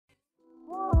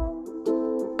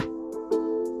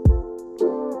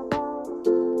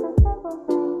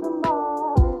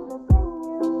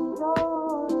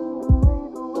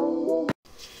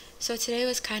So today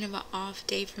was kind of an off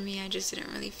day for me. I just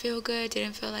didn't really feel good,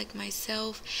 didn't feel like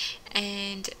myself,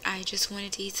 and I just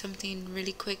wanted to eat something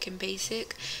really quick and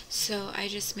basic. So I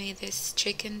just made this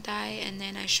chicken thigh, and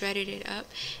then I shredded it up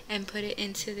and put it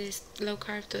into this low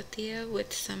carb tortilla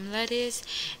with some lettuce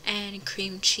and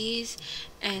cream cheese,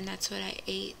 and that's what I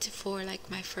ate for like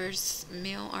my first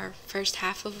meal, or first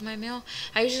half of my meal.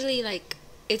 I usually like,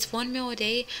 it's one meal a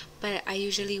day, but I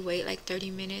usually wait like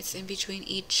 30 minutes in between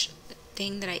each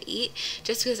thing that I eat,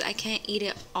 just because I can't eat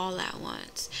it all at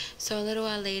once. So a little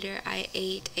while later I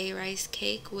ate a rice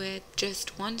cake with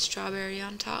just one strawberry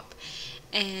on top,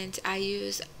 and I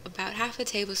use about half a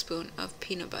tablespoon of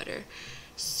peanut butter.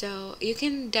 So you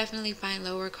can definitely find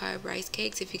lower carb rice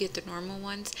cakes if you get the normal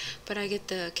ones, but I get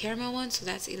the caramel ones, so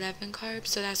that's 11 carbs.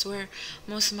 So that's where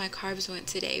most of my carbs went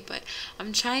today. But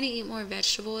I'm trying to eat more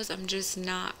vegetables. I'm just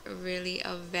not really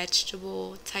a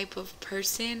vegetable type of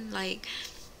person. Like,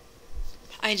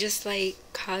 I just like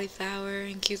cauliflower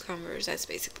and cucumbers. That's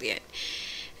basically it.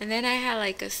 And then I had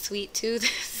like a sweet tooth,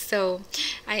 so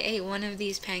I ate one of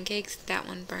these pancakes. That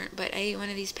one burnt, but I ate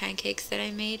one of these pancakes that I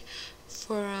made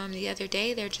for the other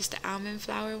day. They're just the almond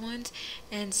flour ones,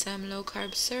 and some low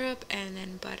carb syrup, and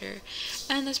then butter.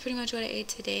 And that's pretty much what I ate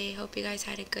today. Hope you guys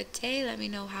had a good day. Let me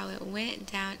know how it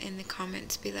went down in the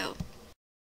comments below.